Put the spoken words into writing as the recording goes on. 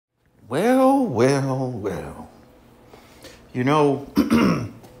Well. You know,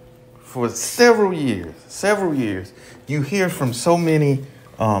 for several years, you hear from so many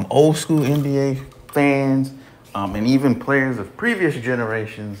old school NBA fans and even players of previous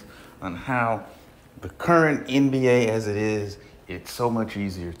generations on how the current NBA as it is, it's so much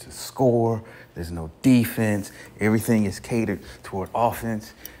easier to score. There's no defense. Everything is catered toward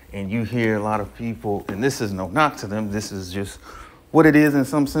offense. And you hear a lot of people, and this is no knock to them, this is just what it is in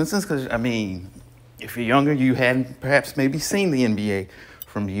some senses. Because, I mean, if you're younger, you hadn't perhaps maybe seen the NBA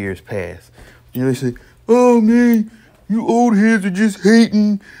from years past. You know, they say, oh, man, you old heads are just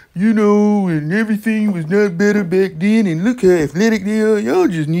hating, you know, and everything was not better back then. And look how athletic they are. Y'all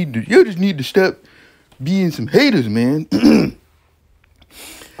just need to stop being some haters, man.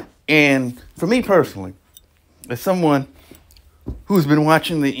 And for me personally, as someone who's been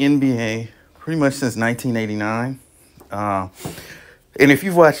watching the NBA pretty much since 1989, and if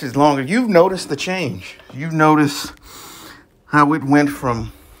you've watched this longer, you've noticed the change. You've noticed how it went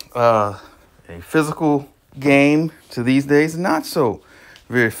from a physical game to these days not so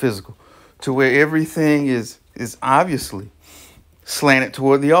very physical, to where everything is obviously slanted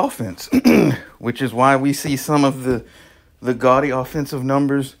toward the offense, which is why we see some of the gaudy offensive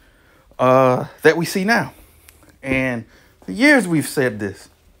numbers that we see now. And for years we've said this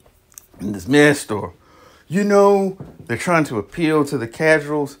in this mess store. You know, they're trying to appeal to the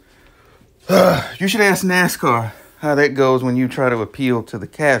casuals. You should ask NASCAR how that goes when you try to appeal to the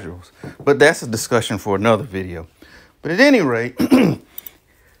casuals. But that's a discussion for another video. But at any rate, and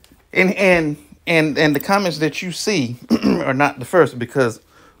the comments that you see are not the first, because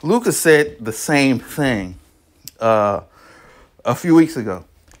Luka said the same thing a few weeks ago.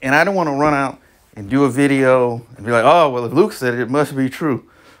 And I don't want to run out and do a video and be like, oh, well, if Luka said it, it must be true.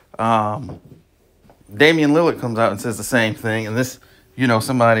 Damian Lillard comes out and says the same thing. And this, you know,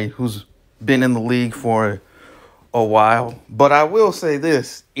 somebody who's been in the league for a while. But I will say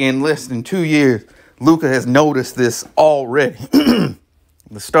this, in less than 2 years, Luka has noticed this already. The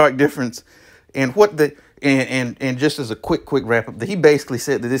stark difference. And and just as a quick wrap up, that he basically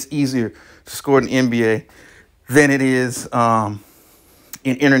said that it's easier to score in the NBA than it is in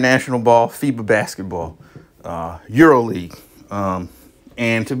international ball, FIBA basketball, EuroLeague.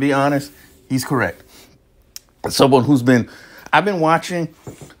 And to be honest, he's correct. As someone I've been watching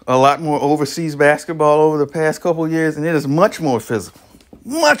a lot more overseas basketball over the past couple of years, and it is much more physical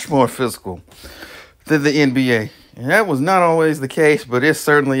than the NBA. And that was not always the case, but it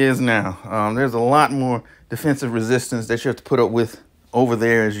certainly is now. There's a lot more defensive resistance that you have to put up with over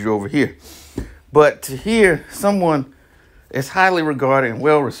there as you're over here. But to hear someone as highly regarded and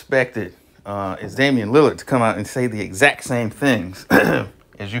well-respected as Damian Lillard to come out and say the exact same things,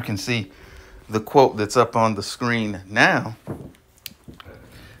 as you can see the quote that's up on the screen now.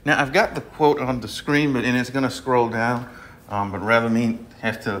 Now, I've got the quote on the screen, and it's going to scroll down, but rather than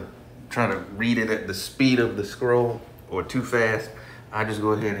have to try to read it at the speed of the scroll or too fast, I just go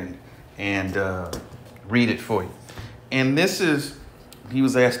ahead and read it for you. And this is, he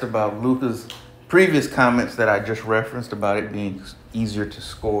was asked about Luka's previous comments that I just referenced about it being easier to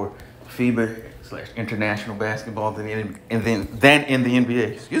score FIBA/international basketball than in the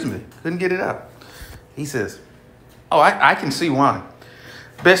NBA. Excuse me, couldn't get it out. He says, oh, I can see why.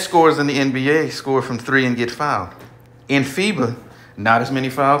 Best scorers in the NBA score from 3 and get fouled. In FIBA, not as many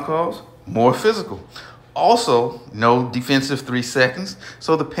foul calls, more physical. Also, no defensive 3 seconds,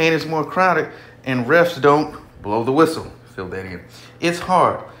 so the paint is more crowded and refs don't blow the whistle. Fill that in. It's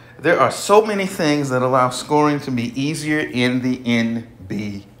hard. There are so many things that allow scoring to be easier in the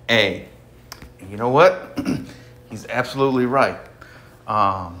NBA. And you know what? He's absolutely right.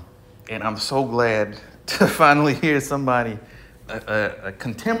 And I'm so glad to finally hear somebody, a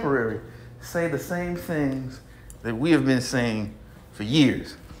contemporary, say the same things that we have been saying for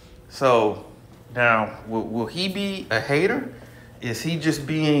years. So now, will he be a hater? Is he just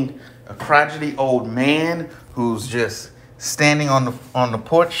being a crotchety old man who's just standing on the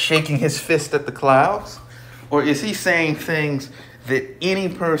porch shaking his fist at the clouds? Or is he saying things that any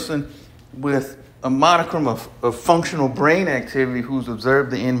person with a modicum of functional brain activity who's observed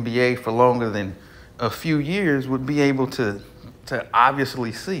the NBA for longer than a few years would be able to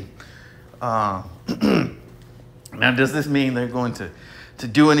obviously see? Now, does this mean they're going to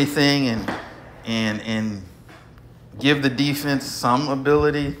do anything and give the defense some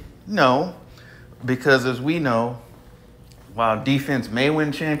ability? No, because as we know, while defense may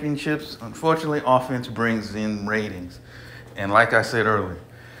win championships, unfortunately, offense brings in ratings. And like I said earlier,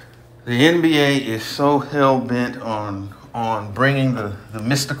 the NBA is so hell-bent on bringing the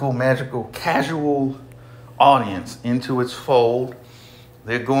mystical, magical, casual audience into its fold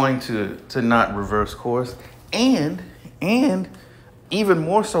they're going to not reverse course, and even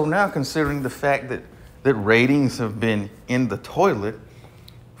more so now, considering the fact that ratings have been in the toilet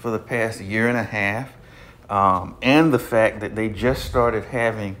for the past year and a half, and the fact that they just started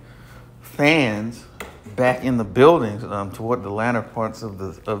having fans back in the buildings toward the latter parts of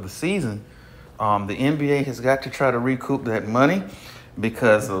the season. The NBA has got to try to recoup that money,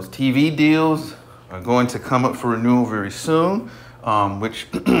 because those TV deals are going to come up for renewal very soon, which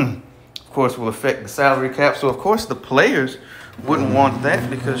of course will affect the salary cap. So of course the players wouldn't want that,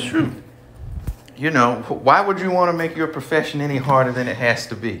 because shoot, you know, why would you want to make your profession any harder than it has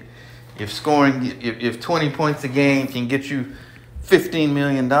to be? If scoring, if 20 points a game can get you $15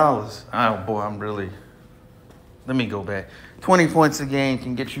 million, oh boy, let me go back. 20 points a game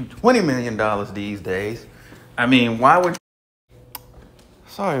can get you $20 million these days. I mean, why would you?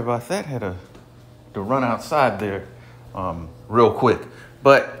 Sorry about that. Had to run outside there real quick.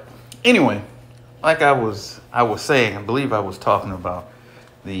 But anyway, like I was saying, I believe I was talking about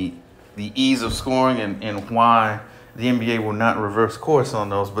the ease of scoring and why the NBA will not reverse course on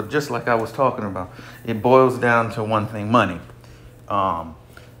those. But just like I was talking about, it boils down to one thing: money.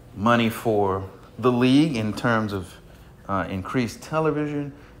 Money for the league in terms of increased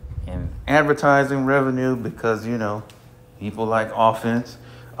television and advertising revenue, because, you know, people like offense.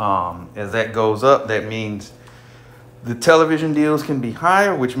 As that goes up, that means the television deals can be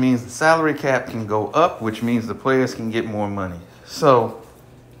higher, which means the salary cap can go up, which means the players can get more money. So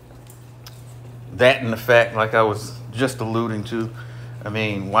that, and the fact, like I was just alluding to, I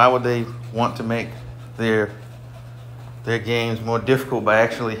mean, why would they want to make their games more difficult by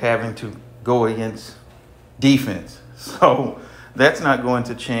actually having to go against defense? So that's not going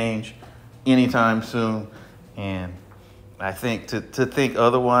to change anytime soon. And I think to think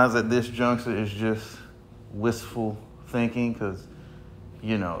otherwise at this juncture is just wistful thinking, because,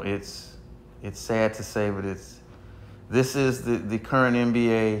 you know, it's sad to say, but this is the current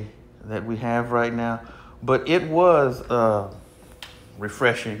NBA that we have right now. But it was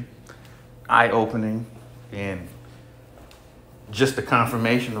refreshing, eye-opening, and just a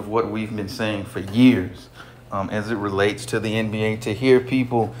confirmation of what we've been saying for years as it relates to the NBA, to hear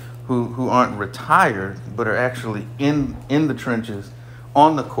people who aren't retired but are actually in the trenches,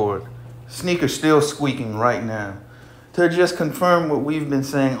 on the court, sneakers still squeaking right now, to just confirm what we've been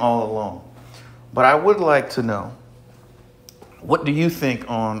saying all along. But I would like to know, what do you think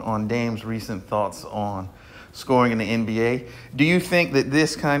on Dame's recent thoughts on scoring in the NBA? Do you think that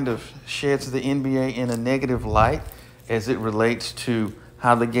this kind of sheds the NBA in a negative light as it relates to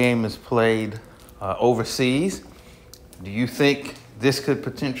how the game is played overseas? Do you think this could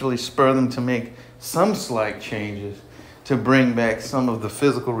potentially spur them to make some slight changes to bring back some of the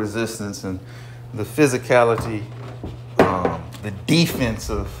physical resistance and the physicality, the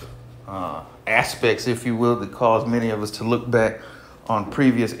defensive aspects, if you will, that cause many of us to look back on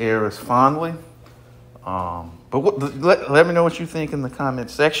previous eras fondly? But let me know what you think in the comment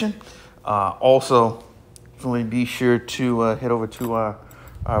section. Also, definitely be sure to head over to our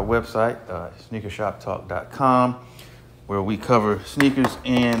website, sneakershoptalk.com, where we cover sneakers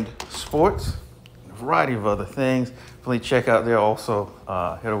and sports, a variety of other things. Please check out there. Also,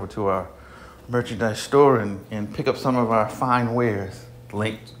 head over to our merchandise store and pick up some of our fine wares,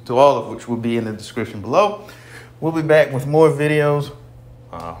 linked to all of which will be in the description below. We'll be back with more videos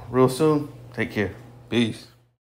real soon. Take care. Peace.